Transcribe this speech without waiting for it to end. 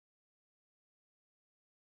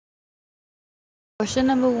Question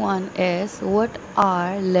number 1 is, what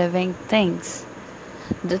are living things?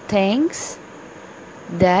 The things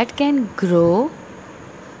that can grow,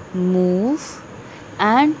 move,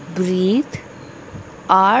 and breathe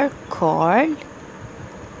are called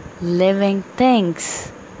living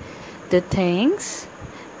things. The things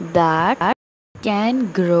that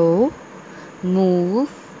can grow,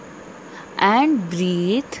 move, and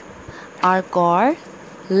breathe are called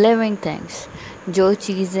living things. जो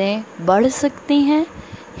चीज़ें बढ़ सकती हैं,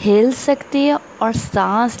 हिल सकती है और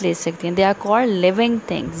सांस ले सकती हैं, they are called living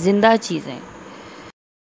things, जिंदा चीज़ें.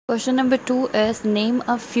 Question number 2 is, name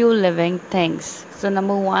a few living things. So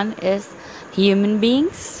number 1 is human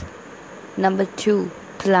beings. Number 2,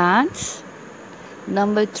 plants.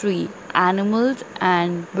 Number 3, animals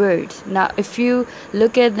and birds. Now if you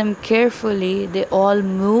look at them carefully, they all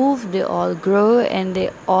move, they all grow, and they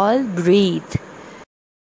all breathe.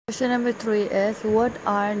 Question number 3 is, what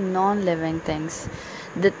are non-living things?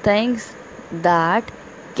 The things that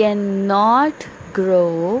cannot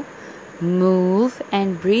grow, move,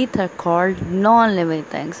 and breathe are called non-living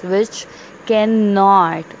things, which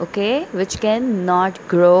cannot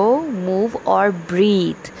grow, move, or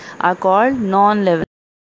breathe are called non-living.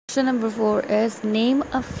 Question number 4 is, name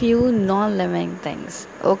a few non-living things.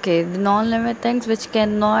 Okay, the non-living things which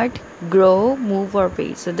cannot grow, move, or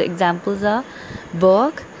breathe. So the examples are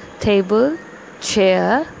book, table,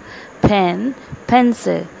 chair, pen,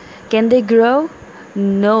 pencil. Can they grow?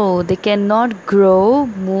 No, they cannot grow,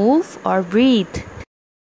 move, or breathe.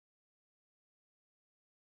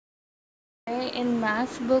 In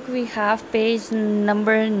maths book we have page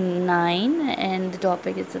number 9 and the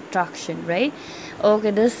topic is subtraction, right?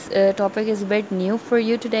 Okay, this topic is a bit new for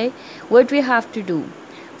you today. What we have to do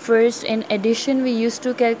first, in addition we used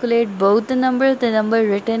to calculate both the number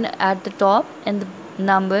written at the top and the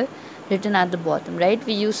number written at the bottom, right?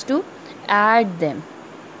 We used to add them.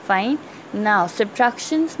 Fine. Now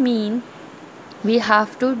subtractions mean we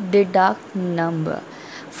have to deduct number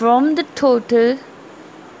from the total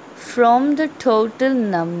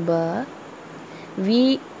number.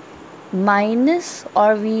 We minus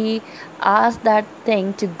or we ask that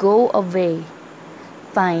thing to go away.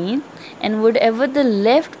 Fine. And whatever the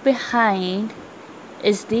left behind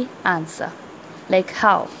is the answer. Like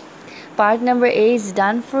how? Part number A is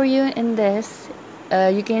done for you. In this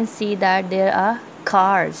you can see that there are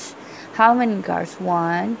cars. How many cars?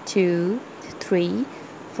 1, 2, 3,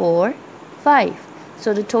 4, 5.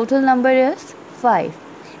 So the total number is 5.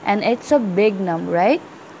 And it's a big number, right?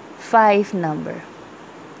 5 number.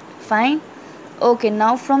 Fine. Okay,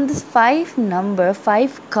 now from this 5 number,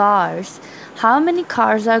 5 cars, how many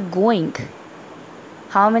cars are going?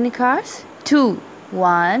 How many cars? 2.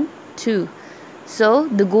 1, 2. So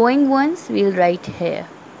the going ones we'll write here.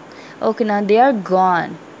 Okay, now they are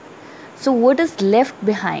gone. So what is left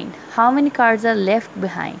behind? How many cars are left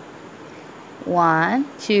behind? 1,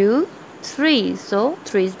 2, 3. So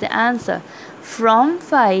 3 is the answer. From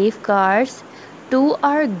 5 cars, 2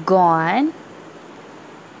 are gone.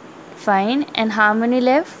 Fine. And how many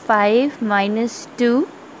left? 5 minus 2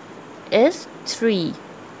 is 3.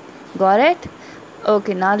 Got it?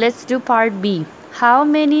 Okay, now let's do part B. How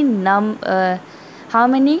many men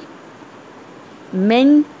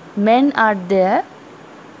are there?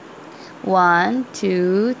 1,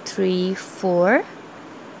 2, 3, 4,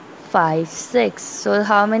 5, 6. So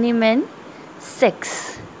how many men?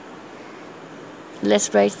 6.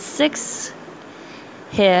 Let's write 6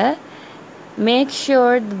 here. Make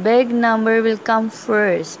sure the big number will come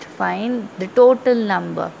first. Fine. The total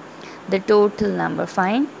number.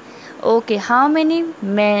 Fine. Okay, how many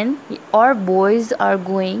men or boys are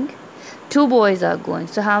going? 2 boys are going.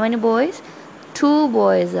 So how many boys? 2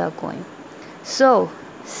 boys are going. So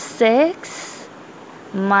 6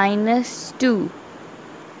 minus 2.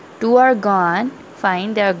 2 are gone.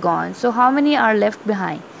 Fine, they are gone. So how many are left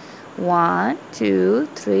behind? 1, 2,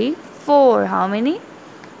 3, 4. How many?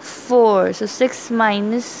 4. So 6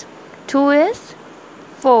 minus 2 is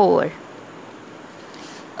 4.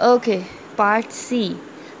 Okay, part C.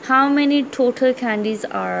 How many total candies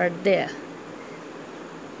are there?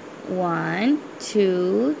 1,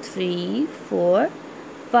 2, 3, 4,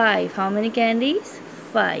 5. How many candies?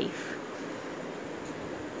 5.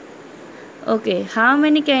 Okay, how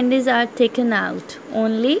many candies are taken out?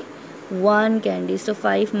 Only 1 candy. So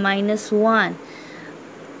 5 minus 1.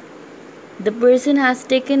 The person has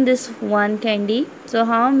taken this 1 candy. So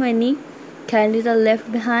how many candies are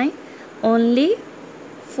left behind? Only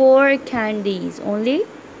 4 candies. Only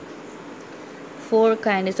 4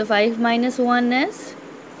 candies. So 5 minus 1 is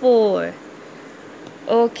 4.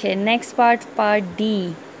 Okay, next part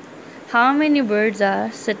D. How many birds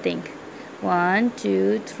are sitting? 1,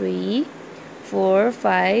 2, 3, 4,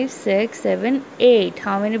 5, 6, 7, 8.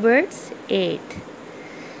 How many birds? 8.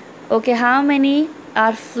 Okay, how many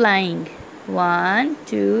are flying? 1,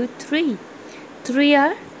 2, 3. 3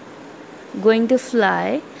 are going to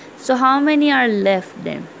fly. So how many are left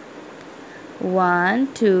then?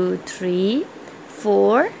 1, 2, 3,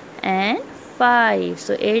 4 and 5.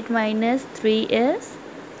 So 8 minus 3 is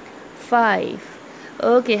 5.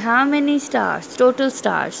 Okay, how many stars? Total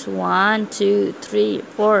stars. 1, 2, 3,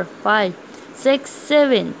 4, 5, 6,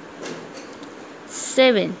 7.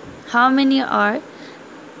 7. How many are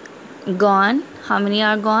gone? How many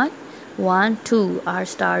are gone? 1, 2. Our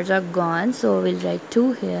stars are gone. So we'll write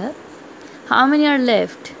 2 here. How many are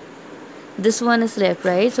left? This one is left,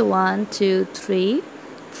 right? So 1, 2, 3,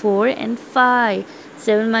 4 and 5.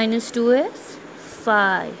 7 minus 2 is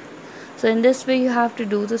 5. So in this way you have to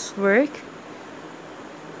do this work.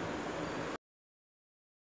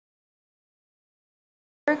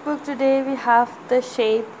 Workbook today we have the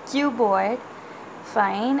shape cuboid.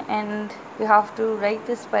 Fine, and you have to write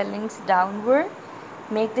the spellings downward.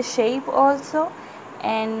 Make the shape also.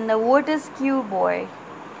 And what is cuboid?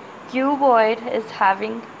 Cuboid is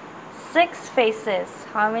having 6 faces.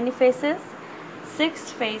 How many faces?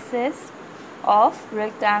 6 faces of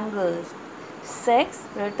rectangles. 6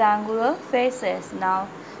 rectangular faces. Now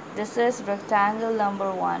this is rectangle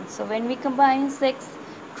number 1. So when we combine 6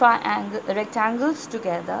 rectangles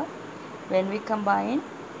together, when we combine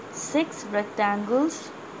 6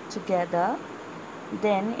 rectangles together,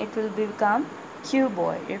 then it will become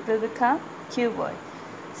cuboid. It will become cuboid.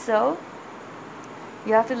 So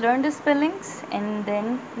you have to learn the spellings, and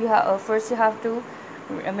then you have first you have to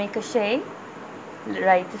make a shape,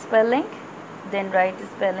 write the spelling, then write the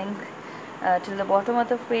spelling to the bottom of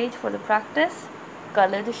the page for the practice.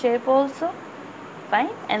 Color the shape also. Fine,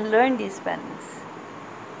 and learn these spellings.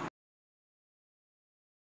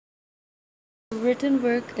 Written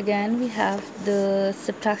work again, we have the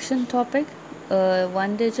subtraction topic,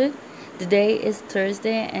 1 digit. The day is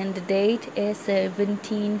Thursday and the date is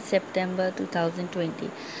 17 September 2020.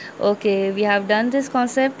 Okay, we have done this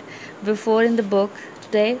concept before in the book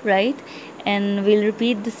today, right? And we'll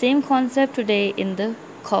repeat the same concept today in the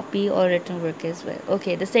copy or written work as well.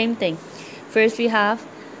 Okay, the same thing. First we have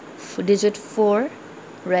digit 4,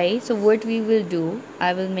 right? So what we will do,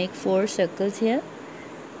 I will make 4 circles here.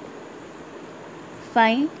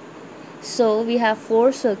 Fine. So we have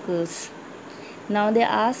 4 circles. Now they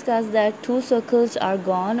ask us that 2 circles are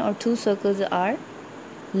gone or 2 circles are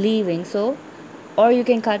leaving. So, or you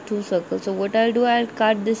can cut 2 circles. So what I'll do, I'll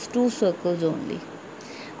cut this 2 circles only.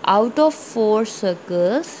 Out of 4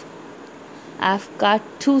 circles, I've cut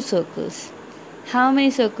 2 circles. How many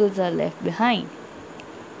circles are left behind?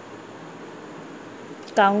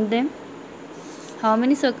 Count them. How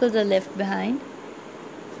many circles are left behind?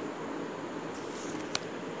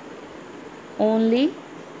 Only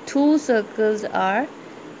 2 circles are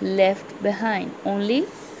left behind. Only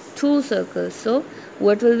 2 circles. So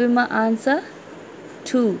what will be my answer?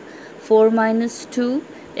 2. 4 minus 2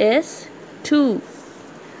 is 2.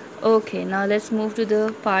 Okay, now let's move to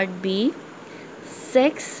the part B.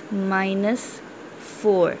 6 minus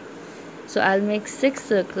 4. So I'll make 6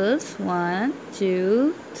 circles. 1,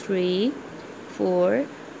 2, 3, 4,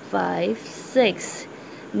 5, 6.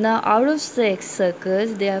 Now out of 6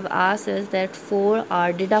 circles, they have asked us that 4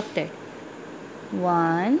 are deducted.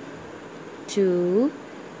 1, 2,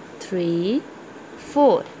 3,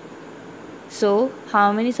 4. So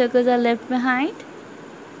how many circles are left behind?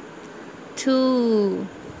 2.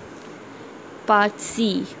 Part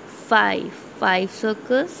C, 5. 5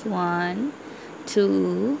 circles. 1,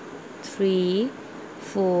 2, 3,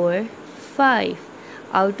 4, 5.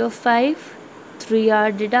 Out of 5, 3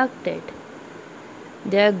 are deducted.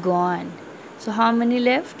 They are gone. So how many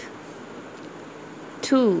left?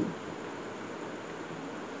 2.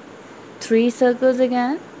 3 circles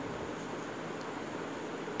again.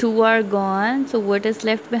 2 are gone. So what is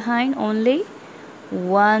left behind? Only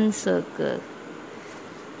 1 circle.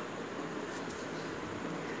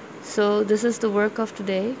 So this is the work of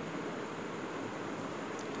today.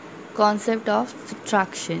 Concept of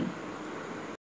subtraction.